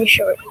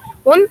short.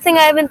 One thing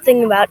I've been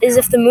thinking about is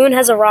if the moon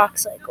has a rock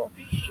cycle.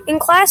 In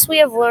class, we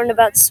have learned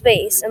about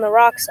space and the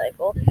rock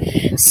cycle,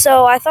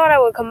 so I thought I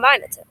would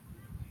combine the two.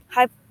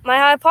 My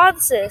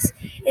hypothesis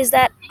is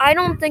that I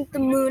don't think the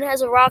moon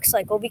has a rock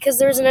cycle because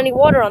there isn't any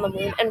water on the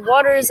moon, and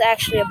water is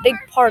actually a big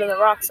part of the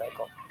rock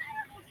cycle.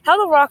 How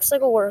the rock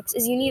cycle works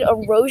is you need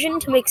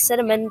erosion to make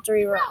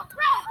sedimentary rock,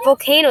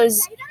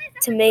 volcanoes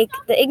to make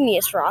the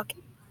igneous rock,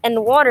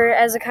 and water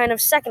as a kind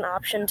of second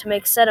option to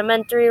make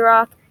sedimentary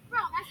rock.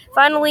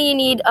 Finally, you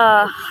need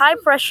high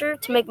pressure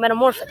to make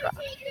metamorphic rock.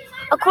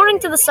 According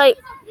to the site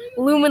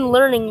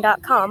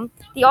lumenlearning.com,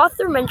 the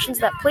author mentions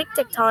that plate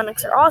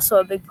tectonics are also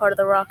a big part of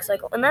the rock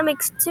cycle, and that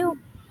makes two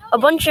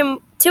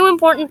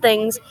important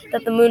things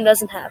that the moon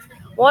doesn't have: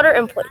 water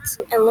and plates.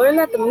 And learn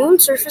that the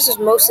moon's surface is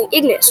mostly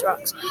igneous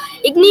rocks.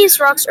 Igneous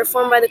rocks are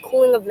formed by the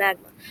cooling of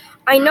magma.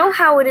 I know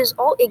how it is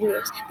all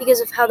igneous because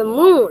of how the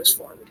moon was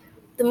formed.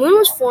 The moon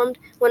was formed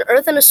when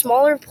Earth and a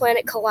smaller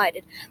planet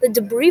collided. The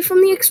debris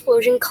from the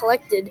explosion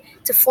collected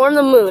to form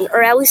the moon,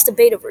 or at least a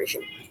beta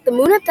version. The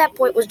moon at that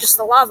point was just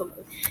a lava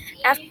moon.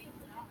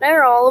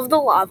 After all of the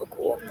lava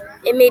cooled,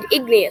 it made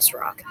igneous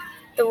rock.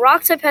 The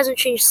rock type hasn't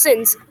changed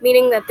since,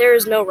 meaning that there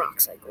is no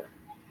rock cycle.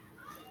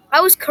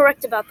 I was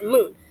correct about the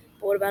moon,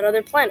 but what about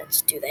other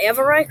planets? Do they have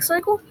a rock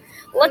cycle?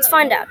 Let's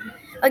find out.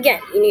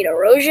 Again, you need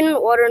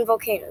erosion, water, and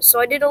volcanoes. So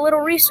I did a little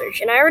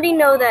research, and I already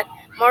know that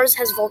Mars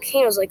has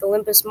volcanoes like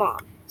Olympus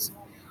Mons.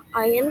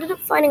 I ended up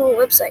finding a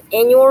website,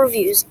 Annual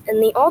Reviews,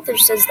 and the author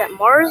says that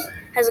Mars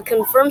has a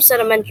confirmed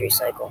sedimentary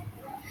cycle.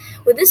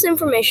 With this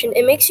information,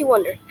 it makes you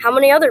wonder, how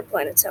many other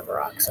planets have a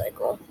rock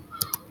cycle?